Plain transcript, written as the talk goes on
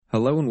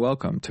Hello and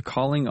welcome to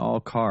Calling All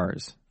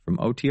Cars from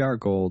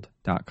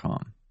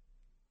OTRGold.com.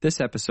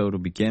 This episode will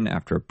begin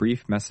after a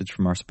brief message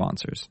from our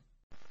sponsors.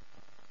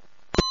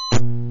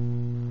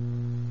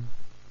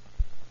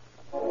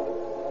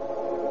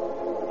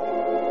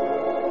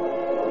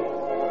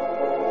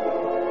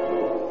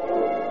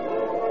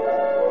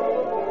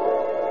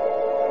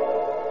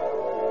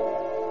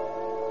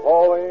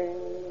 Calling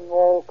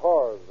All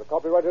Cars, a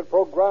copyrighted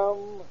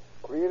program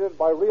created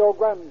by Rio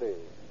Grande.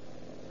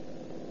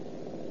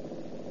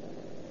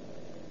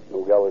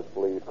 Nogales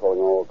Police calling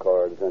all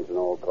cars, attention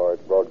all cars,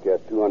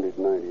 broadcast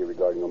 290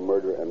 regarding a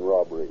murder and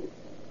robbery.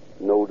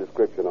 No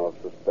description of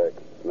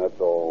suspects. And that's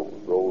all.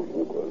 Rolls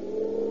Nucleus.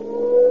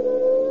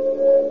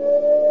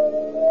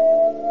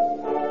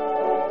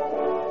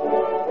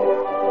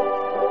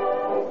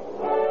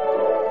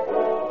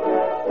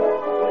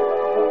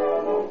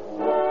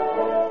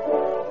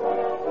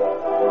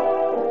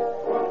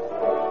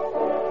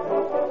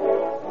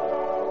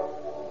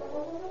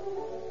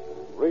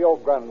 Rio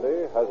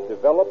Grande has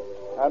developed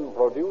and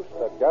produced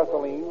a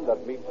gasoline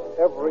that meets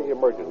every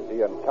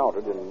emergency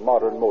encountered in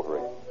modern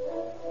motoring.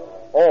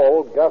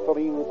 All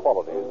gasoline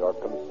qualities are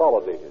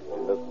consolidated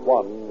in this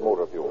one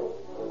motor fuel.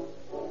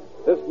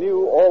 This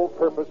new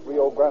all-purpose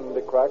Rio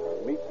Grande crack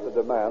meets the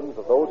demands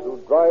of those who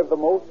drive the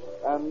most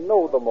and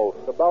know the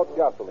most about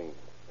gasoline,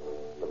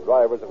 the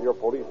drivers of your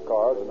police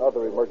cars and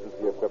other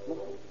emergency equipment,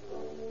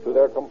 to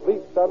their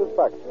complete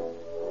satisfaction.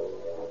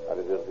 And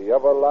it is the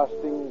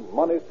everlasting,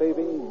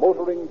 money-saving,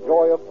 motoring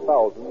joy of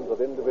thousands of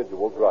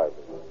individual drivers.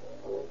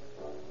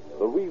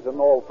 The reason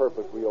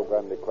all-purpose Rio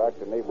Grande crack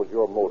enables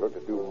your motor to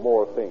do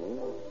more things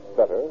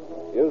better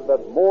is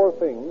that more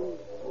things,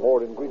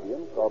 more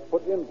ingredients, are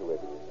put into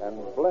it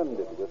and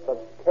blended with such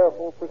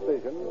careful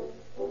precision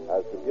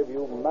as to give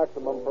you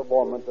maximum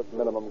performance at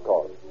minimum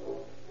cost.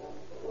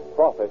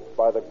 Profits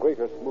by the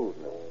greater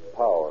smoothness,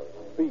 power,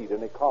 speed,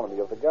 and economy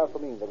of the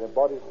gasoline that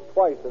embodies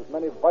twice as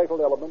many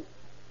vital elements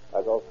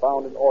as are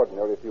found in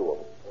ordinary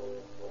fuel.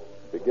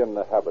 Begin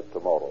the habit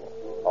tomorrow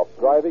of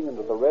driving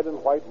into the red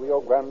and white Rio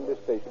Grande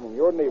station in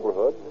your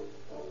neighborhood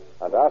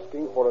and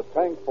asking for a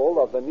tank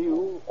full of the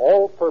new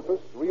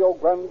all-purpose Rio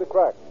Grande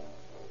crack.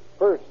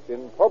 First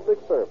in public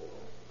service,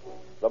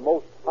 the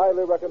most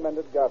highly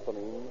recommended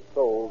gasoline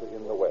sold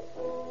in the West.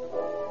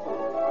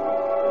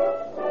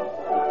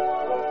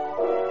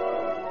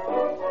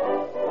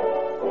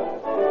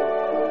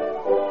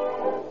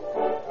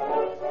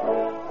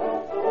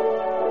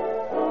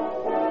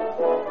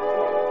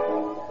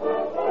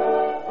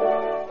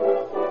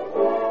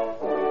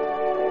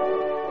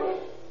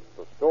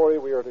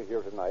 To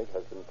hear tonight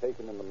has been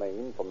taken in the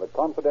main from the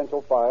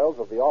confidential files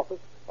of the office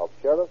of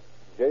Sheriff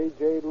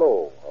J.J.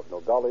 Lowe of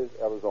Nogales,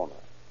 Arizona.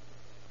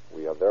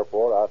 We have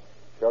therefore asked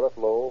Sheriff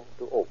Lowe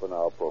to open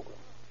our program.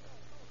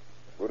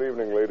 Good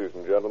evening, ladies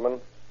and gentlemen.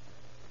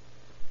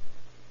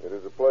 It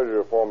is a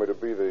pleasure for me to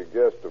be the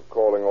guest of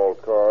Calling All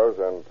Cars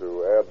and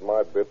to add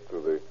my bit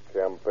to the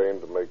campaign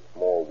to make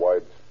more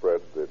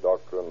widespread the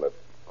doctrine that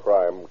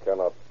crime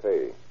cannot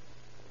pay.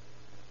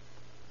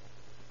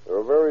 There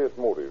are various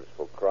motives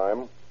for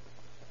crime,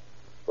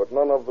 but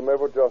none of them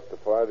ever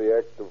justify the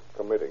act of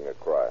committing a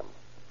crime.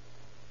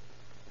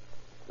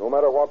 No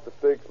matter what the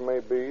stakes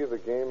may be, the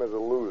game is a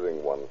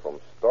losing one from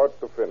start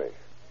to finish.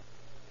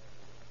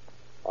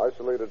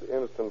 Isolated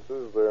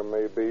instances there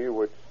may be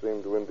which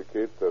seem to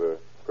indicate that a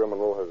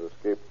criminal has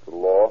escaped the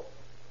law,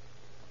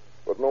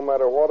 but no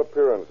matter what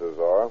appearances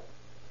are,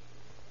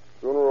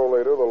 sooner or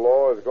later the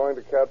law is going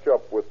to catch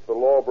up with the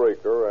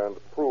lawbreaker and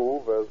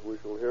prove, as we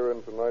shall hear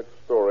in tonight's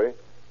story,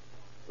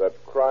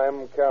 that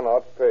crime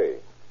cannot pay.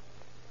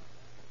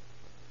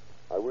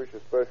 I wish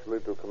especially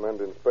to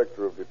commend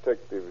Inspector of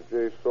Detectives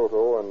J.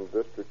 Soto and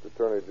District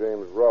Attorney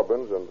James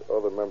Robbins and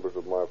other members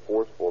of my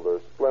force for their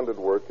splendid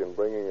work in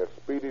bringing a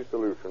speedy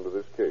solution to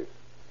this case.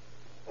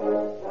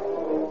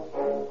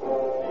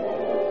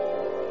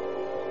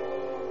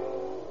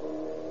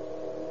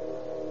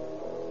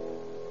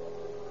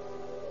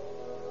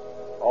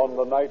 On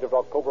the night of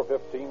October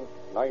 15th,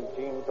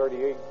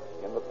 1938,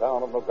 in the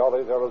town of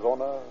Nogales,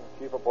 Arizona,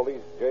 Chief of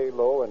Police J.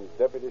 Lowe and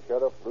Deputy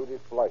Sheriff Rudy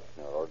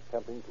Fleischner are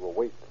attempting to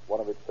awake one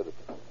of its citizens.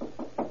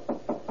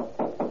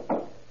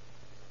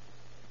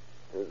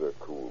 Here's a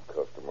cool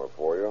customer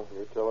for you.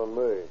 You're telling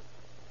me.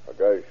 A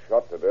guy's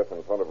shot to death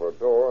in front of her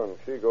door, and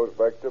she goes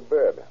back to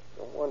bed.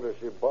 No wonder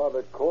she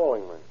bothered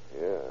calling me.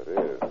 Yeah, it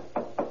is.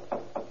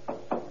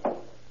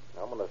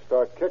 I'm going to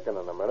start kicking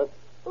in a minute.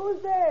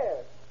 Who's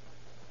there?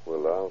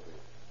 Well, I'll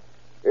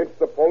be. It's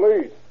the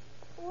police.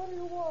 What do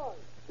you want?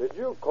 Did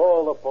you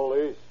call the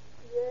police?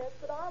 Yes,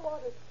 but I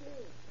want to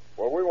sleep.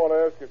 Well, we want to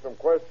ask you some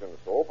questions,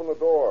 so open the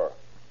door.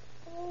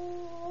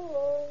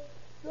 Oh,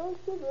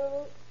 just a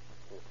minute.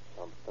 There's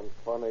something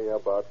funny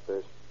about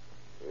this.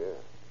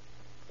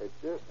 Yeah. It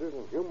just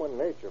isn't human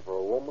nature for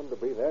a woman to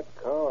be that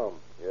calm.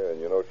 Yeah,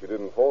 and you know, she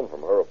didn't phone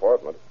from her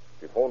apartment.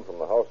 She phoned from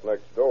the house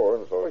next door,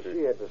 and so Well,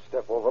 she had to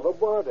step over the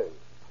body.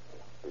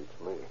 Beats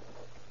me.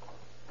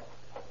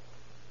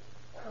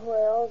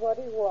 Well, what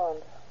do you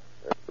want?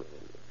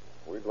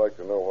 We'd like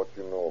to know what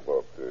you know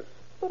about this.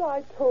 But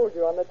I told told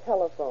you on the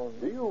telephone.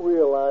 Do you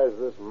realize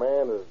this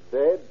man is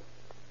dead?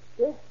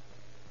 Dead?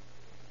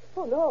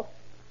 Oh, no.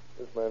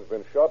 This man's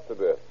been shot to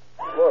death.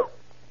 Look.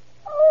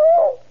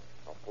 Oh!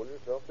 Now, pull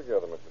yourself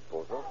together, Mrs.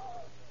 Poser.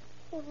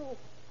 Oh, no.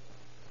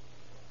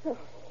 No.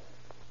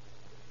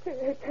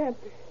 It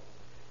can't be.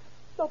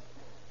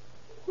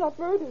 Not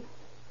murdered.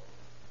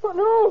 Oh,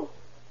 no.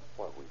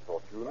 Why, we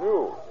thought you knew.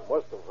 You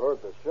must have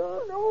heard the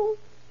shot. No.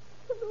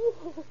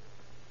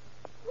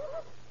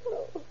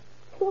 No.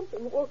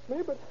 Something woke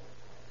me, but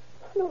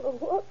I don't know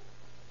what.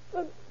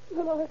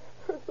 Then I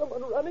heard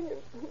someone running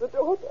in the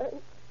door,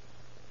 and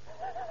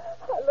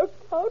I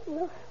looked out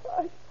and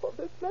I saw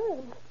this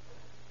man.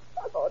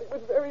 I thought he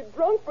was very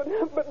drunk,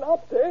 but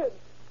not dead.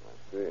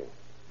 I see.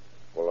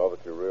 Well, now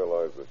that you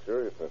realize the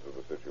seriousness of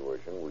the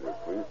situation, will you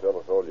please tell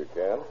us all you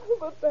can?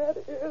 But that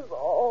is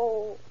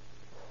all.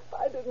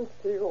 I didn't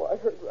see who I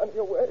heard running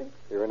away.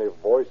 Hear any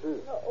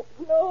voices?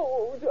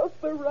 No, just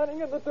the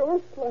running and the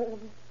door slam.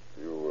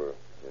 You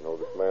know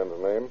this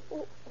man's name?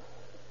 Oh,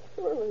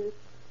 surely.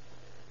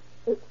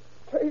 It's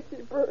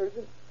Tracy Bird.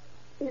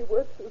 He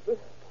works as the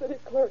city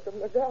clerk in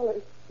the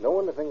gallery. Know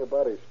anything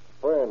about his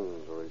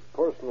friends or his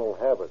personal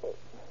habits?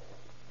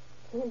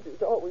 Seems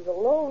he's always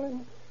alone,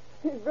 and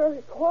he's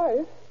very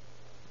quiet.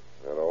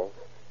 You know?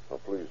 Now,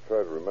 please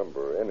try to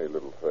remember any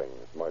little thing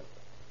that might...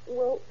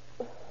 Well,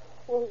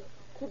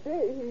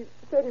 today he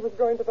said he was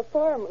going to the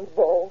fireman's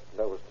ball.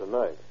 That was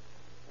tonight.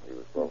 He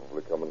was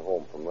probably coming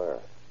home from there.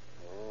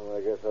 Well,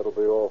 I guess that'll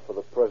be all for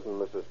the present,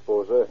 Mrs.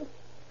 Poser.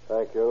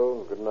 Thank you,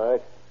 and good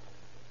night.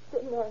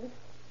 Good night.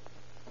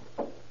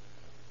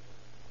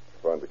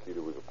 Find the key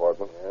to his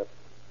apartment? Yep.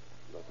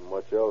 Nothing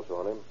much else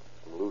on him.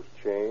 Some loose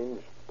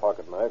change,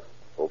 pocket knife.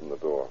 Open the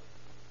door.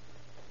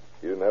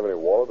 He didn't have any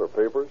wallet or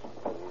papers?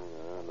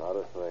 Not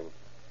a thing.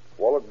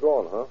 Wallet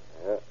gone, huh?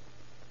 Yeah.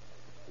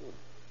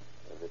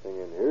 Everything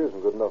in here is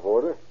in good enough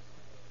order.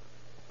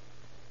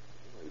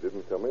 He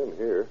didn't come in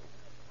here.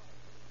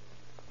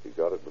 He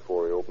got it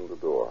before he opened the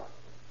door.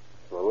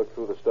 Shall I look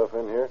through the stuff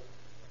in here?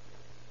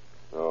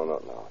 No,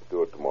 not now.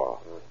 Do it tomorrow.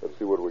 Let's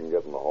see what we can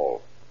get in the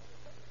hall.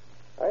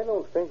 I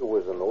don't think it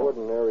was an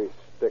ordinary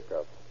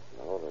stick-up.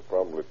 No, they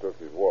probably took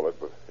his wallet,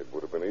 but it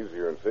would have been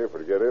easier and safer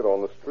to get it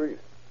on the street.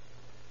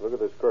 Look at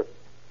this curtain.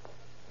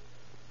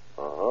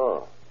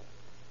 Uh-huh.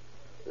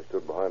 They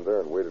stood behind there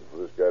and waited for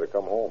this guy to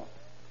come home.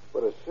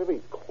 But a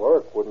city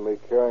clerk wouldn't be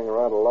carrying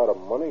around a lot of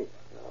money.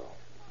 No.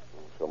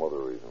 Some other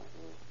reason.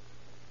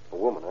 A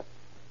woman, huh?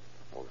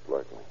 Most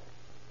likely.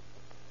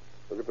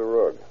 Look at the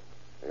rug.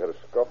 They had a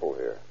scuffle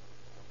here.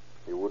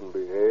 He wouldn't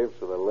behave,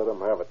 so they let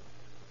him have it.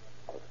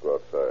 Let's go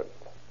outside.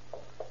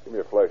 Give me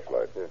a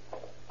flashlight. Here.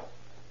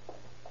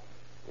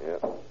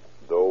 Yeah.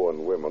 Dough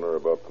and women are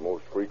about the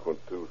most frequent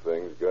two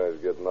things guys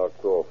get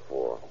knocked off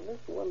for. This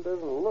one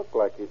doesn't look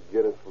like he'd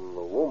get it from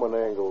the woman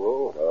angle,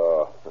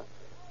 though.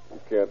 You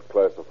can't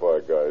classify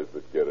guys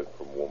that get it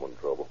from woman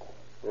trouble.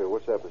 Here,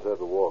 what's that beside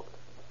the wall?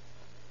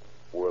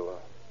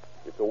 Well,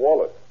 it's a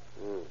wallet.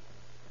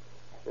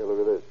 Here, look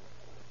at this.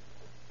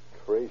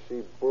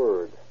 Tracy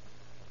Bird.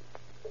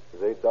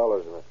 There's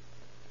 $8 in it.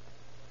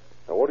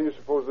 Now, what do you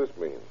suppose this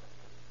means?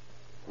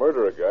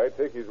 Murder a guy,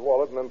 take his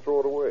wallet, and then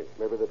throw it away.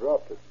 Maybe they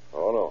dropped it.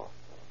 Oh, no.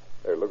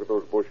 Hey, look at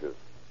those bushes.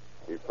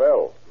 He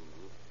fell.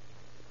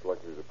 Looks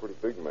like he was a pretty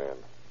big man.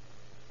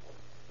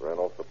 Ran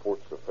off the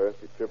porch so fast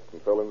he tripped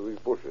and fell into these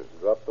bushes.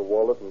 Dropped the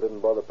wallet and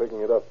didn't bother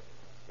picking it up.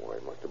 Well,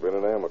 he must have been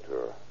an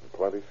amateur and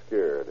plenty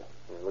scared.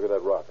 Here, look at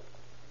that rock.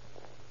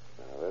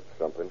 Now, that's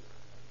something.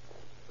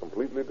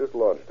 Completely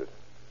dislodged it.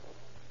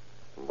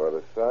 And by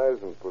the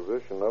size and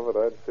position of it,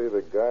 I'd say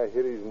the guy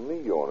hit his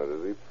knee on it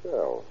as he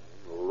fell.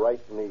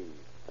 Right knee.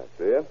 That's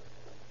it?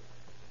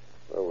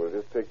 Well, we'll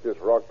just take this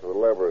rock to the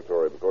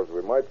laboratory because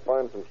we might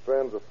find some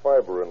strands of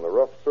fiber in the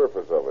rough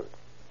surface of it.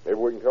 Maybe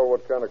we can tell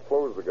what kind of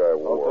clothes the guy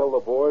wore. I'll tell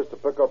the boys to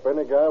pick up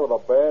any guy with a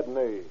bad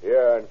knee.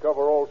 Yeah, and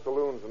cover all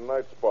saloons and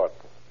night spots.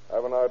 I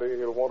have an idea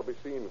he'll want to be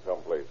seen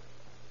someplace.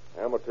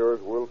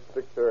 Amateurs will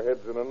stick their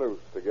heads in a noose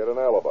to get an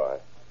alibi.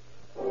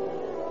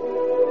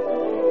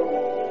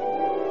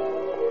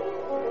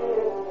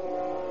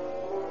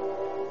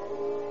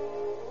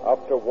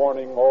 After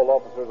warning all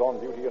officers on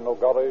duty in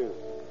Nogales,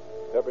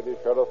 Deputy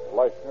Sheriff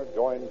Fleischner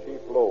joined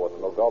Chief Lowe at the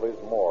Nogales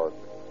morgue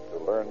to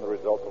learn the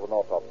results of an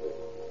autopsy.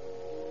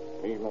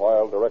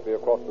 Meanwhile, directly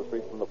across the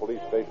street from the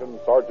police station,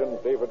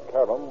 Sergeant David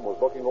Karam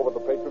was looking over the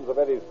patrons of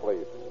Eddie's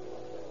place.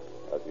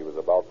 As he was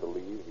about to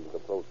leave, he was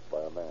approached by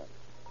a man.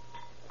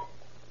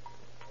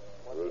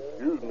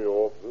 Excuse me,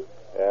 officer.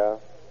 Yeah?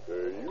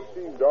 You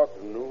seen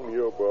Dr. Noon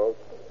hereabouts?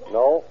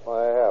 No,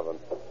 I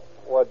haven't.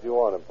 What'd you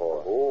want him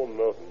for? Oh,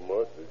 nothing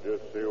much. They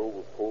just say over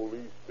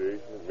police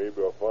station.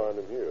 Maybe I'll find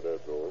him here,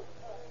 that's all.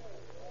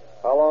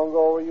 How long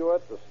ago were you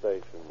at the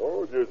station?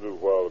 Oh, just a little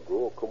while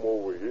ago. I come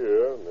over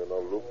here, and then I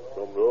looked at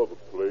some of the other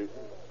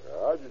places.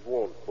 I just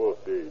wanted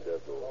first aid,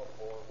 that's all.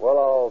 Well,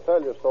 I'll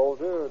tell you,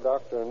 soldier,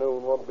 Dr.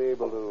 Noon won't be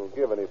able to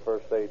give any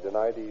first aid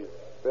tonight. He's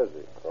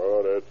busy.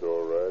 Oh, that's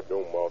all right.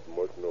 Don't amount to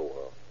much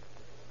nohow.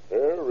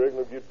 Yeah, I reckon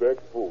I'll get back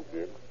to post,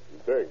 then.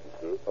 And thank you,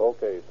 sir.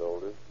 Okay,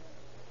 soldier.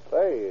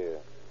 Say,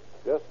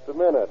 Just a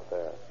minute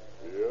there.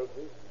 Yes,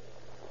 sir?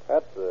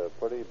 That's a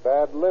pretty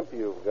bad limp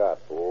you've got.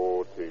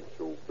 Oh, it ain't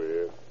so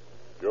bad.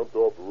 Jumped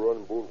off the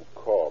running board of a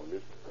car,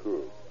 missed the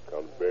curb.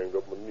 Kind of banged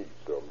up my knee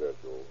some,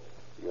 that's all.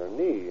 Your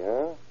knee,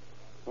 huh?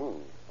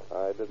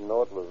 I didn't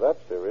know it was that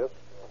serious.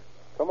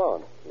 Come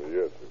on.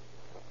 Yes,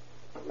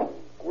 sir.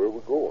 Where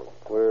we going?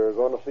 We're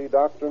going to see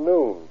Dr.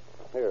 Noon.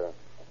 Here,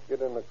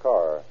 get in the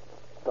car.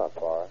 It's not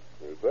far.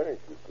 Thank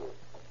you, sir.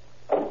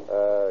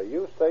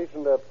 You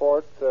stationed at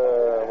Fort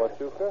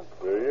Huachuca?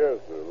 Yes,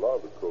 sir. A lot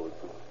of the colors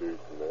took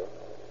station there.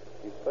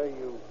 You say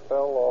you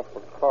fell off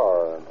a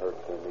car and hurt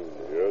your knee.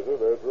 Yes, sir,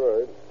 that's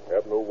right.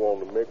 Happened over on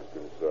the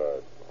Mexican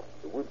side.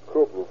 With a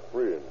couple of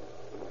friends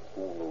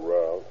fooling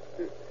around.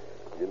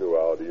 You know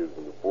how it is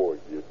when the boy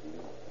gets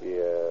loose.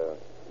 Yeah.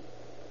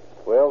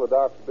 Well, the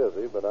doc's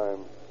busy, but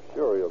I'm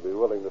sure he'll be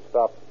willing to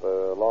stop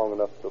long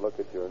enough to look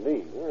at your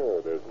knee.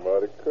 Yeah, that's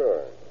mighty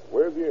kind.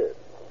 Where's he at?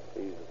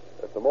 He's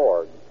at the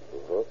morgue.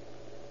 Uh-huh.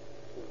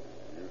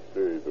 You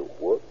say the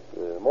what?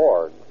 The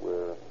morgue.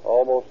 We're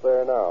almost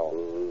there now.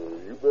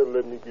 You better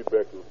let me get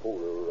back to the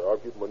port. I'll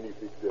get my knee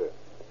fixed there.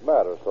 What's the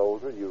matter,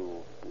 soldier?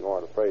 You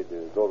aren't afraid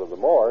to go to the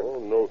morgue? Oh,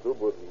 no, sir,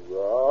 but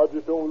I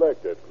just don't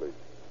like that place.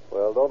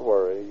 Well, don't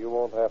worry. You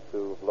won't have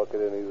to look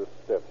at any of the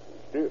steps.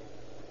 Stiff.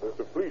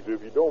 Please,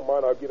 if you don't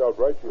mind, I'll get out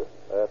right here.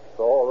 That's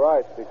all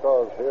right,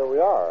 because here we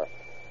are.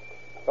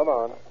 Come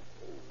on.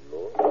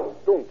 Lord,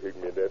 don't take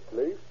me in that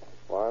place.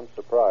 Well, I'm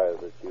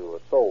surprised at you, a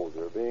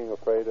soldier, being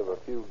afraid of a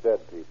few dead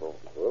people.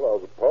 Well, I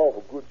was a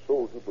powerful good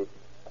soldier, but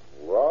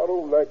I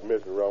don't like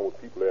messing around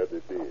with people after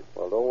they're dead.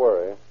 Well, don't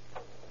worry.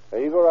 Now,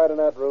 you go right in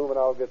that room, and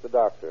I'll get the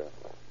doctor.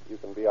 You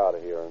can be out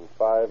of here in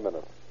 5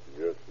 minutes.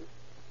 Yes, sir.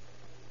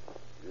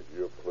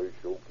 Your place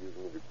sure gives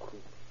me the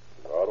creeps.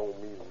 I don't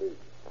mean me.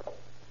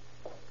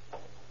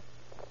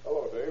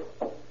 Hello,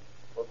 Dave.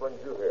 What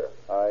brings you here?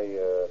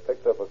 I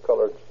picked up a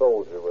colored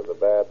soldier with a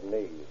bad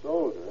knee.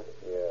 Soldier?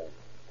 Yeah.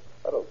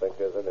 I don't think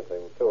there's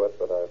anything to it,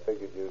 but I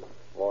figured you'd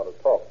want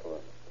to talk to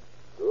him.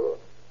 Sure.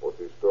 What's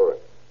his story?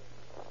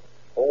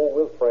 Oh,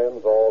 with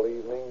friends all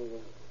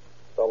evening,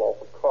 fell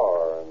off a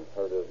car and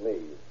hurt his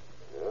knee.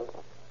 Yeah?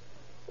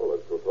 Well,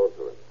 let's go talk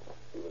to him.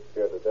 He was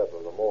scared to death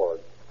in the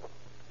morgue.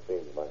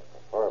 Seems like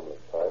a harmless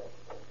type.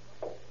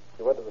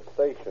 He went to the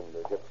station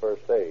to get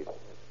first aid.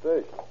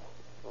 Station?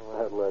 Well,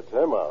 that lets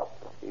him out.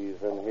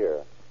 He's in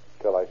here.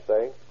 Shall I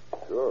say?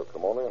 Sure,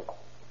 come on in.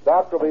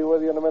 Doc will be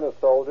with you in a minute,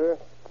 soldier.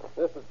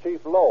 This is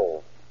Chief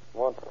Lowell.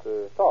 Wants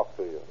to talk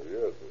to you.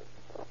 Yes,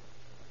 sir.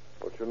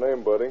 What's your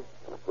name, buddy?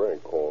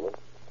 Frank Corner.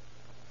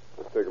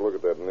 Let's take a look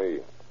at that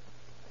knee.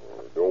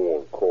 Don't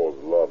want to cause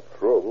a lot of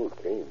trouble.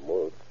 It ain't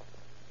much.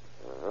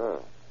 Uh-huh.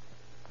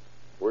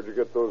 Where'd you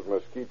get those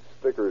mesquite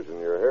stickers in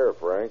your hair,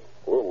 Frank?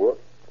 What?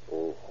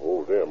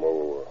 Oh, them.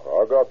 Oh,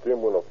 I got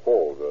them when I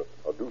fall.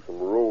 I do some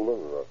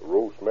rolling, and I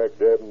roll smack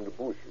dab in the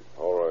bushes.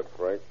 All right,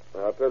 Frank.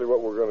 Now, I'll tell you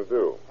what we're going to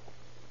do.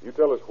 You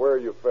tell us where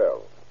you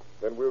fell.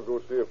 Then we'll go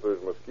see if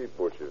there's mesquite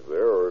bushes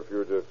there, or if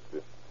you're just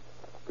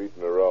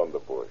beating around the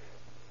bush.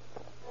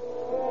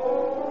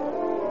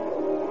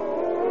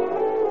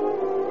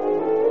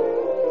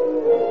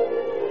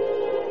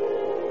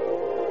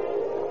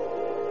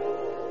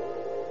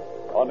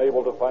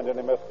 Unable to find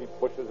any mesquite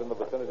bushes in the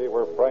vicinity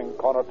where Frank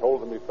Connor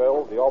told them he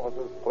fell, the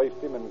officers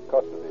placed him in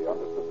custody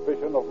under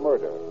suspicion of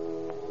murder.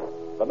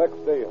 The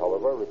next day,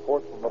 however,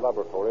 reports from the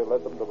laboratory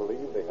led them to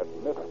believe they had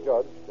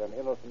misjudged an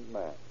innocent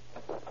man.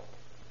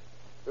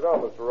 Sit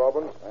down, Mr.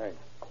 Robbins. Thanks.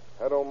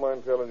 I don't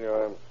mind telling you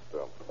I'm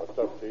stumped. What's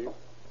up, Chief?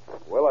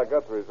 Well, I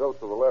got the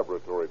results of the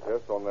laboratory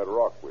test on that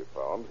rock we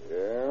found.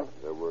 Yeah?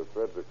 There were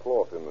threads of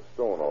cloth in the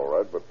stone, all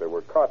right, but they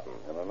were cotton.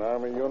 And an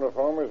army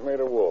uniform is made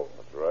of wool.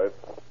 That's right.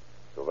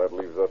 So that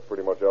leaves us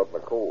pretty much out in the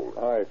cold.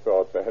 I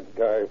thought that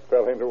guy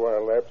fell into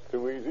our laps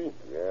too easy.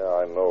 Yeah,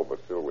 I know,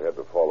 but still we had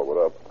to follow it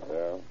up.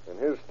 Yeah? And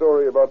his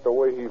story about the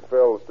way he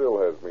fell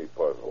still has me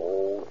puzzled.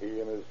 Oh, he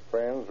and his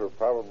friends were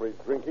probably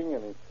drinking,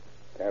 and he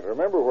can't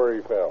remember where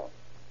he fell.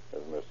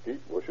 There's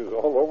mesquite bushes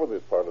all over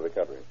this part of the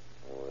country.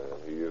 Well,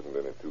 he isn't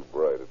any too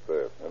bright at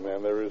that. And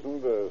then there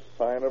isn't a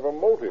sign of a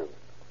motive.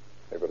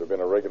 If it had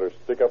been a regular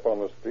stick-up on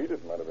the street,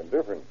 it might have been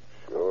different.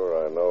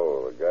 Sure, I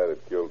know. The guy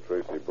that killed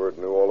Tracy Bird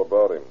knew all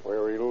about him.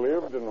 Where he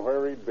lived and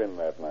where he'd been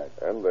that night.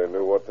 And they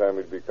knew what time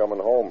he'd be coming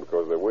home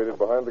because they waited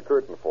behind the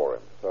curtain for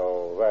him.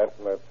 So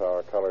that lets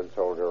our colored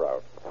soldier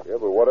out. Yeah,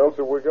 but what else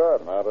have we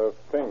got? Not a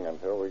thing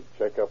until we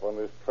check up on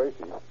this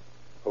Tracy,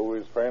 who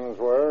his friends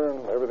were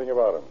and everything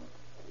about him.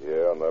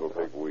 Yeah, and that'll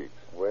take weeks.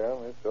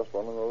 Well, it's just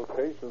one of those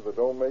cases that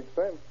don't make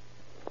sense.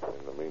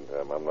 In the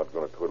meantime, I'm not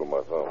going to twiddle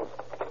my thumbs.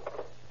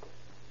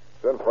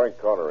 Send Frank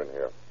Connor in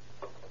here.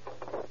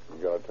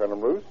 You going to turn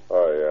him loose?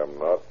 I am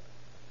not.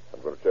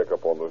 I'm going to check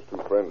up on those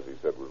two friends he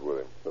said was with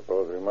him.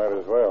 Suppose we might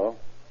as well.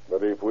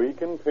 But if we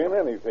can pin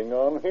anything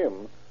on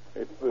him,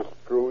 it's the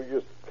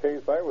screwiest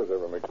case I was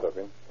ever mixed up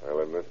in. Well,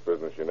 in this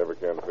business, you never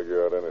can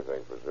figure out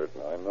anything for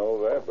certain. I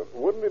know that, but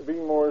wouldn't it be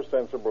more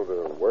sensible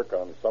to work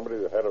on somebody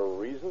that had a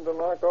reason to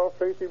knock off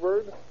Tracy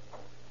Bird?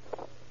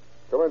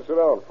 Come in, sit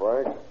down,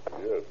 Frank.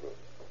 Yes,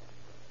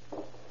 sir.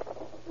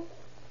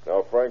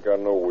 Now, Frank, I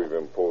know we've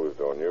imposed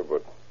on you,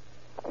 but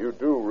you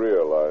do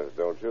realize,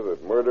 don't you,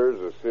 that murder's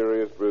a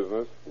serious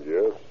business?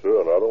 Yes, sir,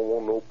 and I don't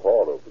want no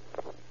part of it.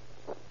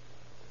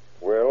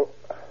 Well,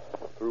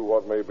 through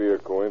what may be a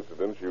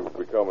coincidence, you've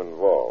become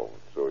involved,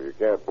 so you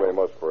can't blame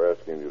us for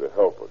asking you to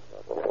help us.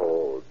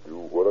 Oh, do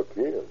what I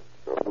can.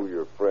 Who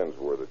your friends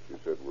were that you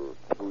said were...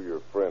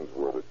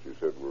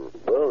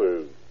 Well,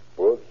 there's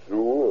Bud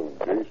Sewell and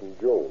Jason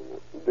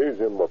Jones. They's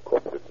in my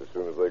car. Just as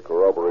soon as they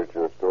corroborate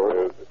your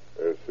story.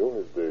 As soon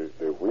as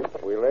they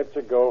weak. We let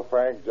you go,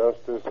 Frank, just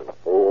as...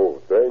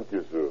 Oh, thank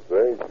you, sir.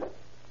 Thank you.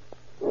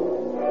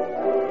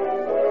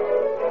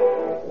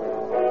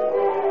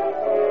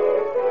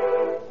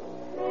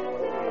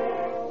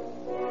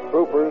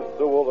 Troopers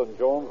Sewell and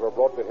Jones were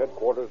brought to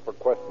headquarters for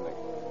questioning.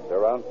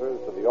 Their answers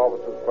to the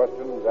officers'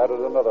 questions added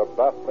another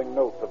baffling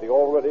note to the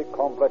already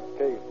complex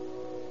case.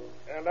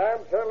 And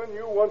I'm telling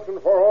you once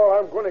and for all,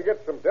 I'm going to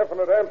get some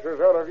definite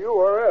answers out of you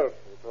or else.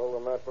 You told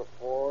them that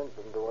before and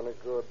didn't do any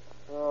good.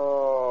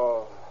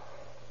 Oh.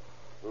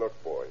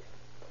 Look, boys.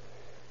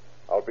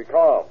 I'll be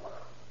calm.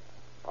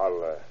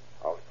 I'll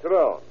sit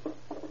down.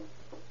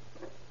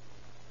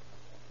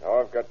 Now,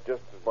 I've got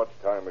just as much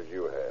time as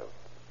you have.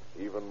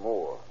 Even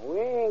more. We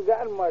ain't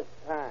got much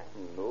time.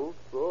 No,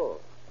 sir.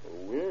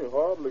 We ain't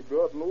hardly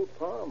got no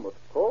time at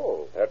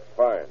all. That's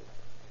fine.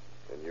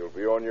 And you'll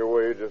be on your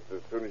way just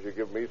as soon as you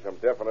give me some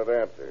definite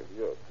answers.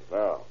 Yes.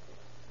 Now,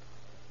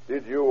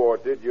 did you or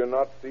did you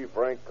not see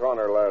Frank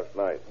Connor last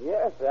night?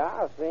 Yes, sir,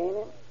 I've seen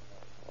him.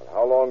 And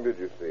how long did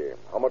you see him?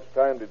 How much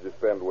time did you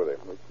spend with him?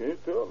 I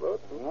can't tell that.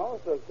 No,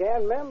 sir,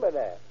 can't remember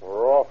that.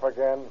 We're off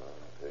again.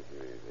 Take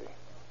it easy.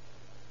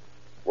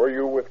 Were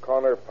you with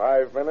Connor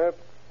 5 minutes,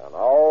 an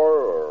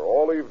hour, or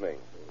all evening?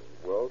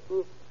 Well,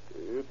 sir,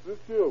 it's this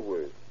here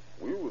way.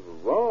 We was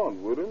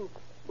around with him,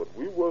 but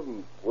we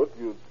wasn't what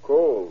you'd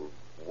call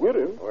with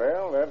him.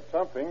 Well, that's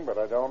something, but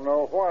I don't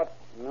know what.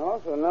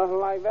 No, sir, nothing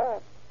like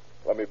that.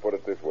 Let me put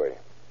it this way.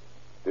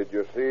 Did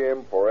you see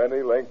him for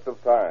any length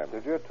of time?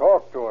 Did you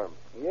talk to him?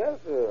 Yes,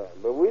 sir,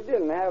 but we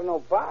didn't have no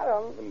part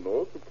of him.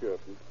 No, sir,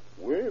 Captain.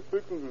 We ain't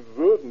fixing to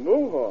desert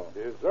no harm.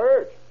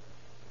 Desert?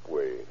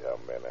 Wait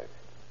a minute.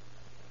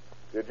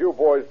 Did you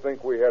boys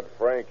think we had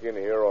Frank in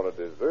here on a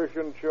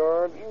desertion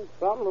charge?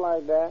 Something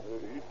like that.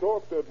 He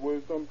talked that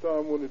way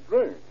sometime when he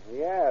drank.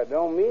 Yeah,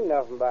 don't mean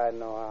nothing by it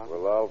no how.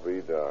 Well, I'll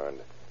be darned.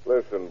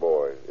 Listen,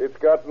 boys, it's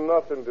got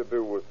nothing to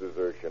do with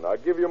desertion. I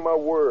give you my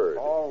word.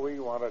 All we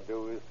want to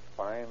do is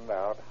find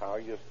out how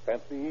you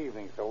spent the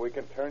evening so we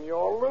can turn you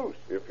all loose.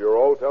 If you're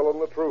all telling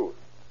the truth.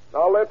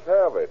 Now, let's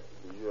have it.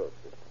 Yes,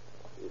 sir.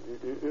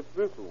 It's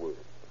this way.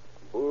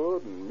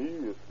 Bud and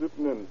me is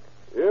sitting in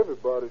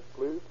everybody's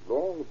place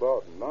long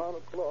about 9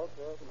 o'clock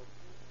having a...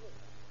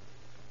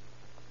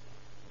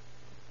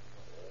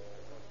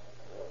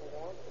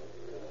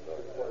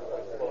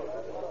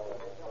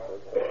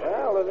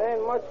 Well, it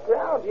ain't much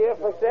crowd here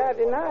for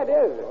Saturday night,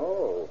 is it?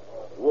 Oh,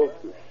 well,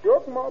 to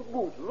shut my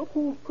boots, look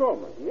who's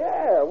coming.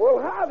 Yeah, well,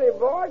 howdy,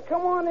 boy.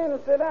 Come on in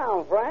and sit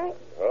down, Frank.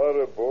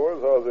 Howdy,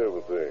 boys. How's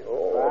everything?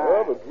 Oh,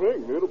 have a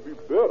drink. It'll be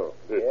better.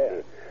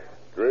 Yeah.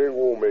 Drink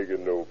won't make it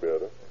no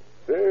better.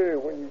 Say,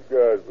 when you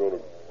guys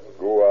gonna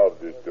go out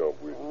this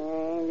dump with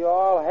me? You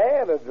all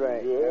had a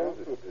drink. Yes,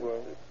 huh?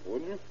 Frank.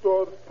 When you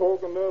started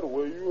talking that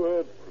way, you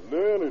had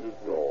plenty to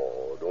drink.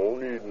 No,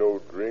 don't need no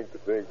drink to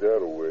think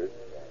that way.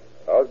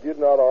 I was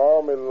getting out of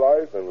Army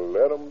life and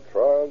let 'em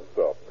try and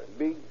stop me.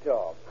 Big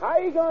talk. How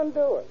you gonna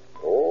do it?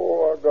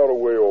 Oh, I got a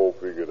way all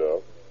figured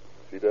out.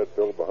 See that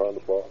fella behind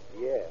the bar?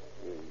 Yeah.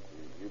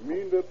 You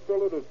mean that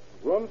fella that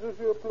runs this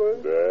here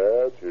place?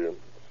 That's him.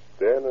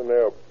 Standing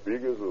there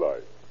big as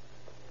life.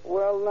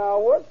 Well, now,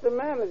 what's the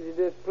manager of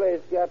this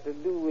place got to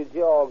do with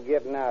y'all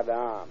getting out of the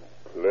Army?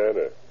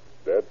 Plenty.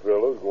 That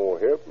fella's gonna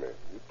help me.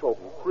 You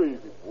talking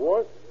crazy,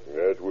 boy.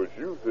 That's what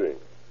you think.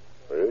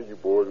 Well, you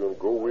boys gonna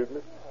go with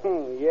me?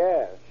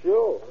 Yeah,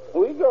 sure.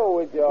 We go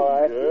with you,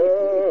 all right.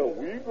 Yeah,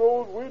 we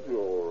goes with you,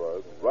 all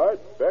right.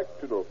 Right back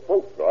to the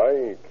folks. I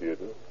ain't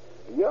kidding.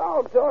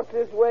 Y'all talk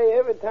this way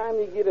every time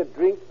you get a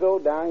drink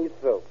thrown down your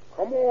throat.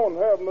 Come on,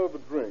 have another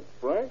drink,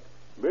 Frank.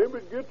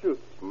 Maybe get you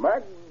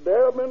smack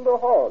dab in the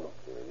heart.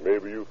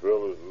 Maybe you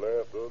fellas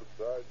laugh the other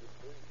side your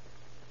face.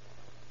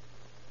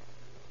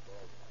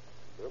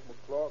 11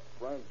 o'clock,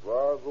 Frank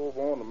drives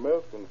over on the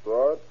Mexican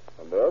side,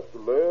 and that's the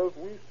last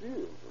we see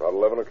him. About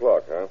 11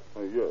 o'clock, huh?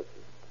 Yes.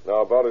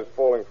 Now, about his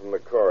falling from the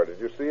car. Did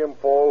you see him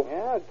fall?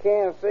 Yeah, I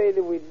can't say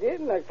that we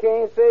didn't. I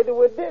can't say that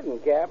we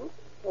didn't, Captain.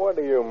 What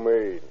do you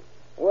mean?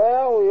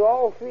 Well, we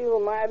all feel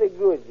mighty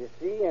good, you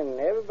see, and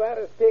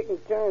everybody's taking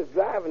turns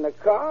driving the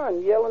car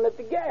and yelling at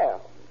the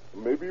gal.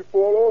 Maybe he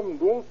fall off and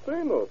don't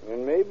say nothing.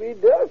 And maybe he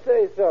does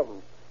say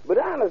something. But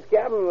honest,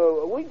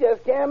 Captain, we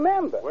just can't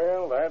remember.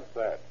 Well, that's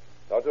that.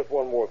 Now, just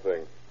one more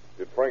thing.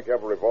 Did Frank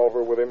have a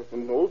revolver with him?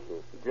 No, sir.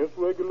 Against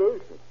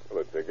regulations. Well,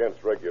 it's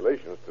against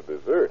regulations to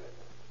desert.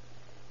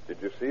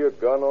 Did you see a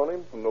gun on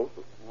him? No,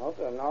 sir. No,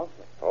 sir, no,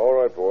 sir. All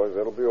right, boys.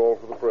 That'll be all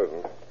for the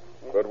present.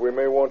 But we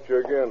may want you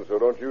again, so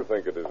don't you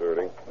think of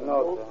deserting.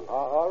 No, sir.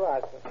 All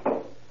right,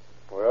 sir.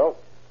 Well,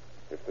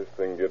 If this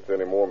thing gets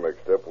any more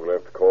mixed up, we'll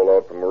have to call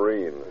out the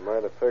Marine. He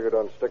might have figured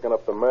on sticking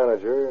up the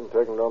manager and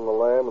taking down the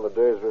lamb and the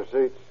day's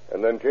receipts.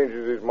 And then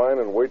changes his mind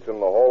and waits in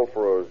the hall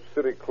for a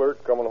city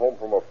clerk coming home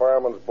from a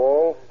fireman's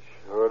ball?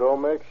 Sure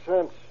don't make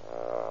sense.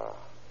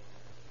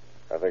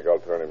 I think I'll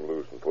turn him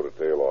loose and put a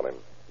tail on him.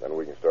 Then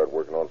we can start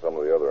working on some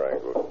of the other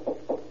angles.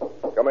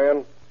 Come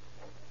in.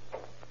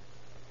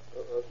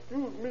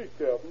 Excuse me,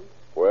 Captain.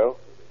 Well?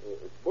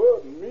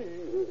 Bud and me,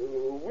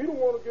 we don't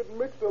want to get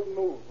mixed up in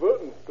those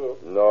vetting stuff.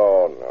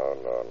 No.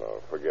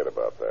 Forget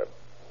about that.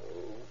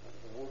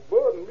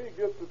 Bud and me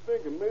gets to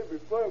thinking maybe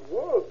Frank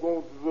was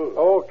going to desert.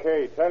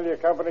 Okay, tell your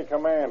company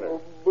commander.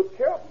 But,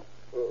 Captain,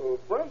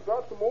 Frank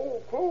got some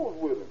old clothes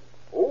with him.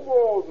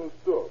 Overalls and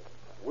stuff.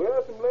 We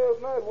asked him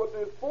last night what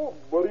they're for,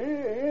 but he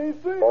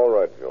ain't saying. All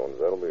right, Jones.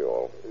 That'll be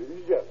all.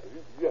 Yes,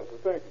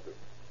 thank you,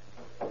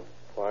 sir.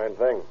 Fine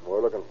thing.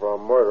 We're looking for a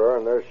murderer,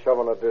 and they're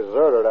shoving a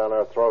deserter down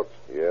our throats.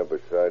 Yeah,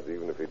 besides,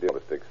 even if he did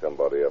stick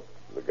somebody up,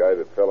 the guy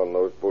that fell in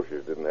those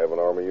bushes didn't have an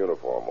army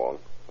uniform on.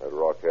 That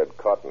rock had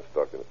cotton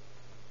stuck in it.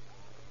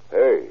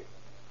 Hey,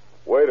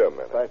 wait a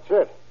minute. That's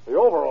it. The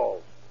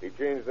overalls. He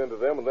changed into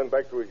them and then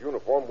back to his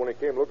uniform when he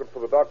came looking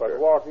for the doctor. But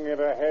walking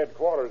into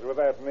headquarters with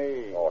that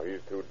knee. Oh, he's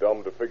too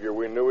dumb to figure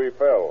we knew he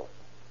fell.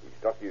 He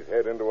stuck his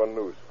head into a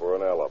noose for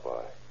an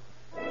alibi.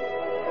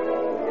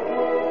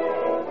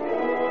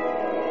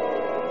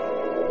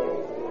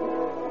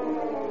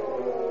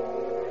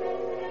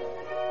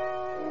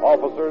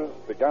 Officers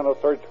began a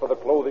search for the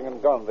clothing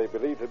and gun they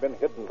believed had been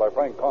hidden by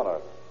Frank Connor.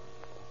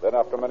 Then,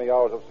 after many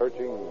hours of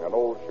searching, an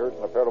old shirt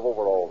and a pair of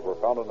overalls were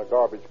found in a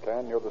garbage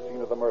can near the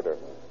scene of the murder.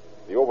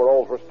 The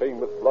overalls were stained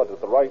with blood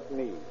at the right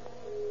knee.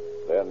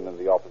 Then, in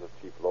the office of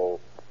Chief Lowe.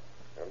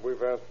 And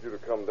we've asked you to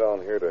come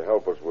down here to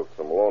help us with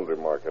some laundry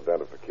mark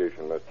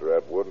identification, Mr.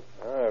 Atwood.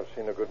 I've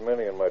seen a good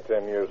many in my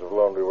 10 years of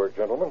laundry work,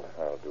 gentlemen.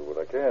 I'll do what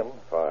I can.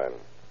 Fine.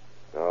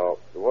 Now,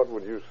 what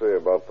would you say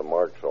about the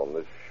marks on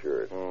this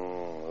shirt?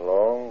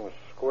 Long,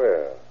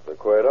 square. They're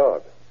quite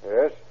odd.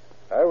 Yes?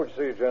 I would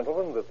say,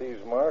 gentlemen, that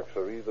these marks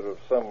are either of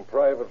some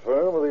private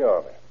firm or the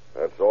Army.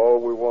 That's all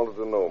we wanted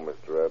to know,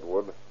 Mr.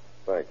 Atwood.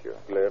 Thank you.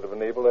 Glad to have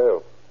been able to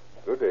help.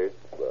 Good day.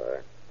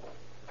 Bye.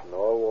 And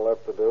all we'll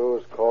have to do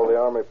is call the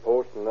Army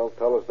post, and they'll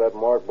tell us that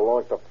mark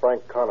belongs to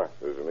Frank Connor.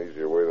 There's an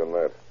easier way than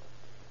that.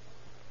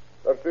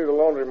 Let's see the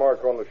laundry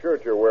mark on the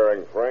shirt you're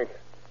wearing, Frank.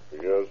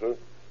 Yes, sir.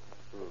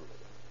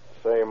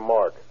 Same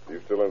mark. Do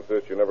you still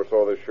insist you never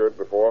saw this shirt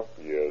before?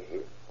 Yes,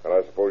 sir. And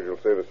I suppose you'll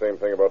say the same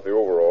thing about the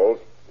overalls.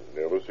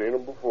 Never seen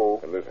them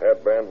before. And this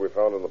hat band we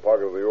found in the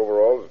pocket of the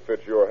overalls, it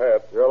fits your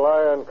hat. You're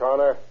lying,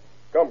 Connor.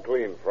 Come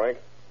clean, Frank.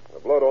 The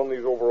blood on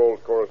these overalls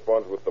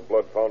corresponds with the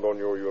blood found on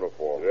your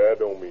uniform. That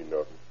don't mean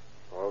nothing.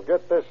 Well,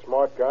 get this,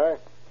 smart guy.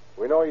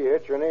 We know you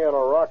hit your knee on a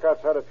rock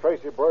outside of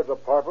Tracy Bird's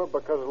apartment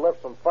because it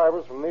left some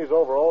fibers from these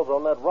overalls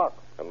on that rock.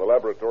 And the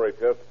laboratory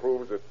test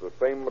proves it's the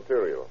same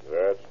material.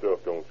 That stuff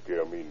don't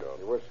scare me none.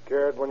 You were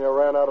scared when you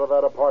ran out of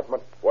that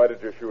apartment. Why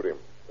did you shoot him?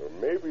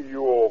 Maybe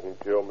you all can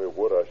tell me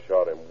what I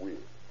shot him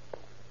with.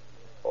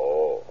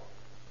 Oh,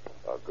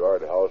 a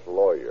guardhouse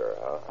lawyer,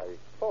 huh? I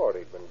thought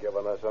he'd been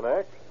giving us an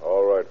act.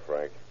 All right,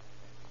 Frank.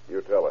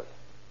 You tell us.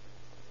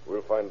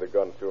 We'll find the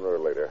gun sooner or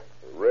later.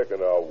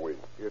 Reckon I'll wait.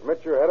 You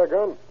admit you had a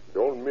gun?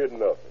 Don't admit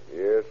nothing.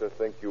 Yes, I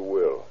think you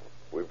will.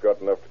 We've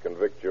got enough to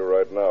convict you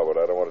right now, but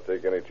I don't want to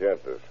take any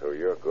chances, so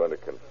you're going to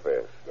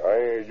confess.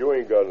 You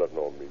ain't got nothing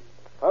on me.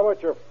 How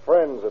about your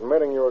friends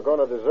admitting you were going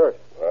to desert?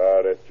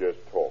 That's just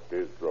talk.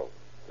 They're drunk.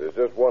 There's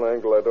just one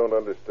angle I don't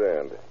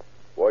understand.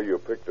 Why you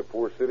picked a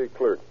poor city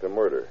clerk to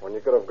murder. When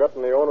you could have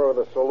gotten the owner of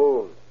the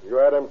saloon. You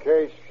had him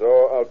case?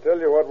 So I'll tell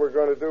you what we're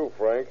going to do,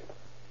 Frank.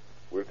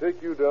 We'll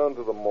take you down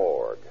to the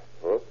morgue.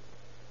 Huh?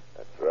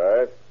 That's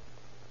right.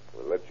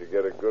 We'll let you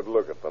get a good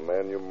look at the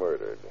man you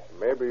murdered.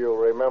 Maybe you'll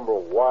remember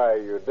why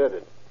you did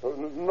it.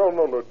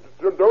 No.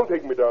 Don't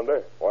take me down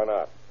there. Why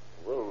not?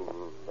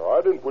 Well,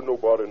 I didn't put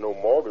nobody in no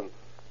morgue, and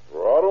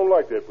I don't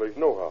like that place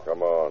nohow.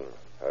 Come on.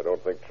 I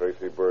don't think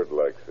Tracy Bird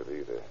likes it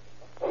either.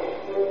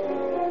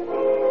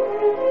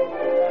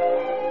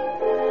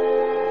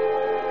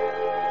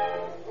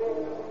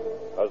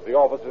 As the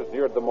officers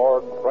neared the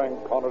morgue,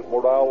 Frank Connor's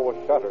morale was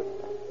shattered,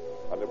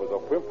 and it was a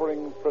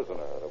whimpering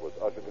prisoner that was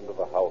ushered into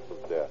the house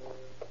of death.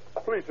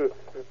 Please, sir,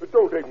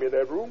 don't take me in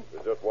that room.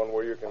 There's just one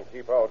where you can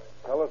keep out.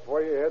 Tell us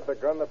where you hid the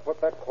gun that put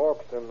that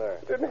corpse in there.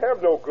 Didn't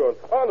have no gun.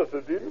 Honest, I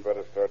You didn't.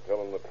 better start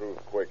telling the truth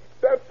quick.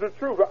 That's the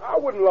truth. I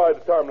wouldn't lie at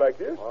a time like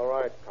this. All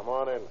right, come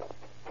on in.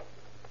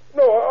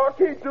 No, I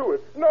can't do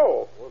it.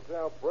 No. We'll see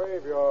how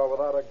brave you are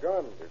without a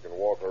gun. You can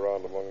walk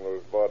around among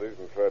those bodies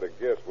and try to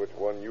guess which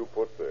one you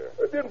put there.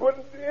 I didn't put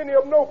any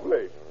of them no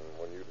place.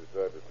 When you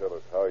decide to tell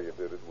us how you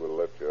did it, we'll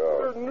let you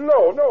out.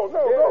 No.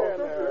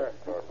 Get in there.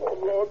 Oh,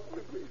 Lord,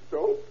 please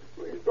don't.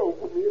 Please don't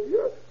put me in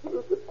here.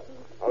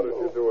 How did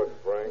you do it,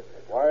 Frank?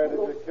 Why did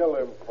you kill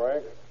him,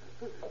 Frank?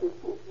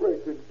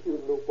 Frank didn't kill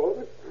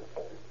nobody.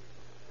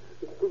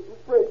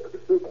 Frank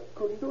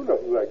couldn't do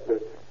nothing like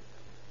that.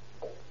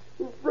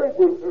 Frank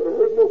wouldn't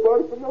hurt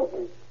nobody for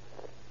nothing.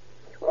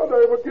 How'd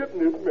I ever get in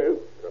this mess?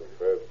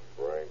 Confess,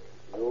 Frank.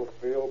 You'll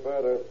feel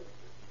better.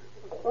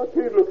 I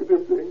can't look at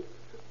them things.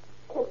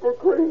 I'll go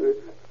crazy.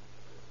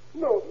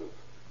 No.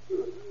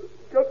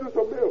 Got to do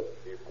something else.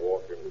 Keep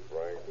walking,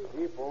 Frank.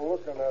 Keep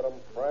looking at them,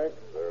 Frank.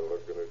 They're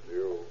looking at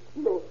you.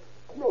 No.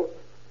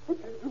 I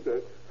can't do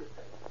that.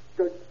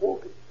 Got to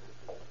walk it.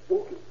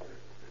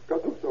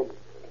 Got to do something.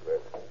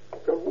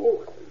 Got to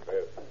walk.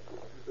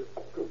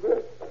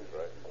 Confess.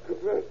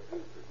 That's right.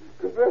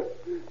 Confess.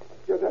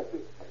 Yeah, that's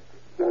it.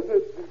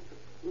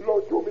 The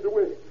Lord showed me the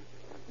way.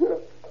 Yeah,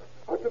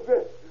 I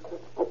confess.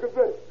 I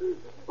confess.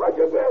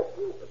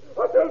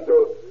 I tell the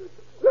truth.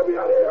 Let me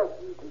out of here.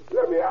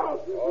 Let me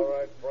out. All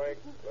right, Frank.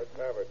 Let's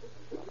have it.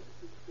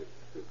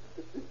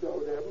 See how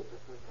it happened.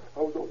 I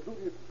was on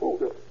duty at the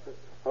folder.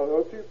 I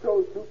see a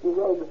fellow shooting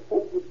around the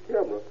folk with the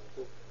camera.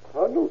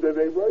 I know that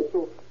ain't right,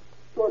 so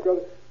I got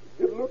to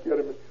get a look at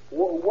him and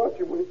watch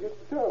him when he gets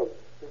to town.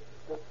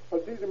 I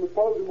see him and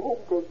follow him home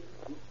because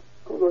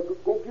I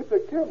go get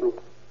that camera.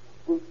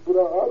 But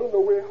I don't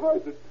know where he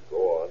hides it. Go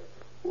on.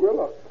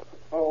 Well,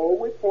 I'll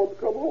wait for him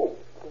to come home.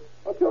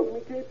 I tell him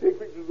he can't take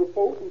pictures of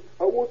folks, and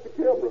I want the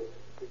camera.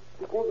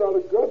 He pulls out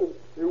a gun,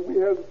 and we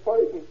have a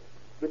fight, and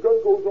the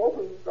gun goes off,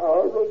 and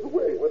I runs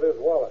away. With his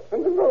wallet.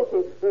 And no,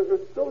 sir,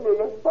 don't know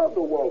nothing about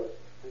no wallet.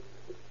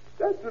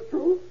 That's the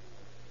truth.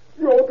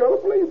 You all gotta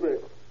believe me.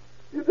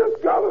 You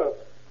just gotta.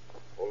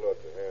 Hold out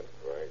your hand,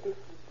 Frank.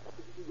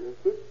 Yes,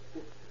 sir.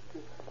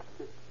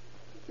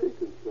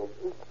 Shaking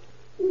something.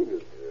 Ain't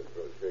it? Yeah, it's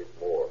going to shake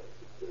more.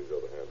 Get his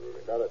other hand,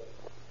 Rudy. Got it.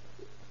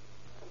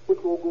 What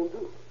you all gonna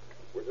do?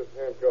 We're just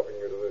handcuffing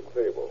you to this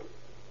table.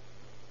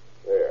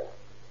 There.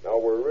 Now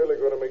we're really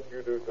going to make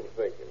you do some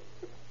thinking.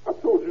 I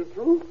told you the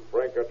truth.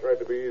 Frank, I tried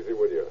to be easy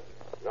with you.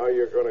 Now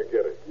you're going to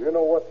get it. You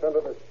know what's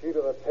under the sheet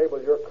of the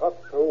table you're cut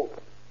to?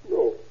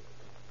 No.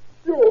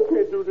 You all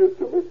can't do this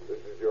to me.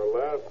 This is your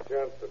last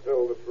chance to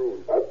tell the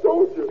truth. I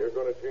told you. You're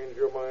going to change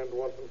your mind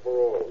once and for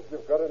all. If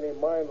you've got any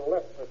mind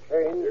left to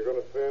change. You're going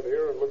to stand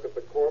here and look at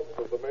the corpse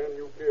of the man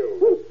you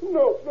killed.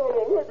 No.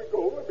 Let me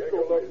go. Let me Take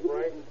go. a look,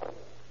 Frank.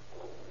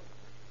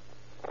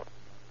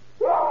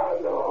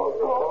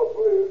 No,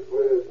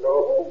 please, no.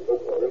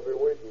 We'll be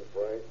waiting,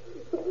 Frank.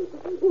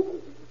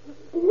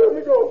 Let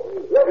me go.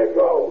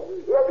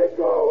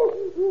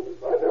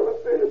 I never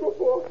seen him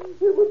before.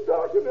 He was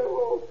dark in that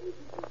hole.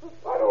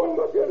 I don't want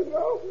to look at it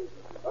now.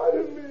 I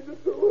didn't mean to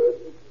do it.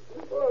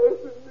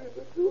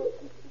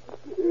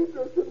 He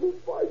just didn't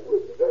fight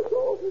with me, that's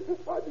all.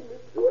 I didn't mean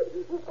to do it.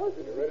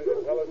 You ready to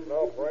tell us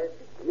now, Frank?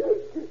 Yes,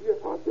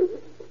 I'll tell you.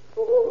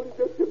 Oh,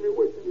 just give me a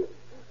wait here.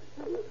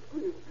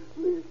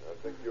 Please. I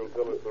think you'll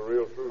tell us the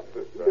real truth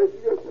this time.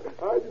 Yes,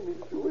 I didn't mean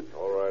to do it.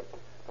 All right.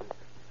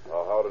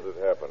 Now, how did it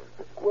happen?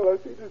 Well, I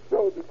see this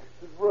fellow that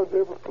runs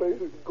every place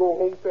and go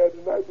home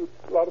Saturday night with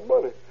a lot of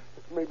money.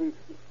 Maybe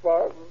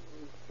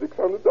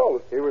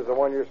 $500-$600. He was the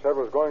one you said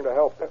was going to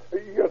help.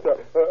 Yes, sir.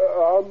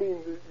 I mean,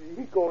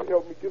 he's going to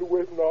help me get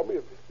away from the army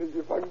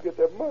if I can get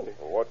that money.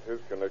 Well, what's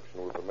his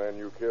connection with the man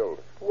you killed?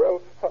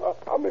 Well,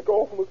 I make an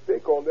awful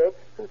mistake on that.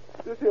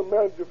 This here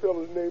manager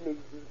fellow's name is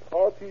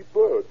R.T.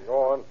 Bird.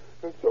 Go on.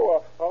 And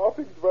so I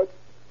figured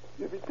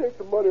if he takes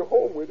the money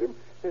home with him,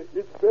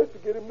 it's best to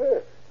get him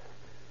there.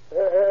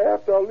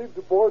 After I leave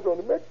the boys on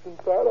the Mexican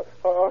side,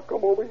 I'll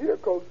come over here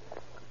because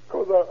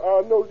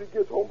I know he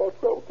gets home about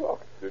 12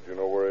 o'clock. Did you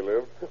know where he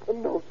lived?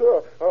 No,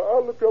 sir. I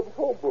looked up a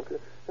phone book,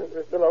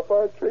 and I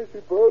find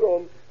Tracy Bird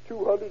on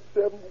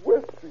 207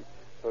 West Street.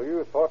 So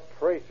you thought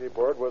Tracy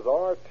Bird was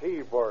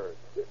R.T. Bird?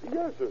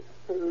 Yes, sir.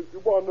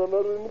 It wasn't none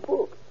other than the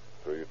book.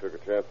 So you took a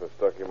chance and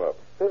stuck him up?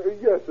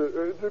 Yes,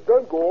 sir. The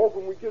gun go off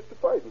when we get to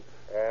fighting.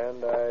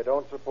 And I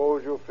don't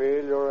suppose you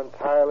feel you're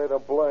entirely to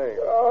blame.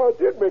 I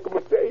did make a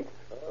mistake.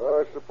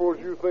 I suppose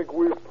you think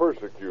we've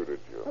persecuted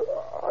you.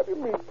 I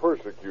didn't mean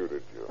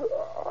Persecuted you.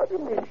 I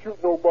didn't mean shoot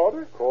nobody.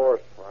 Of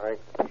course, Frank.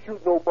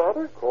 Shoot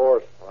nobody. Of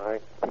course,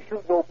 Frank.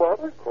 Shoot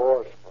nobody. Of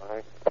course,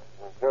 Frank.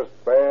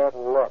 Just bad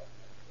luck.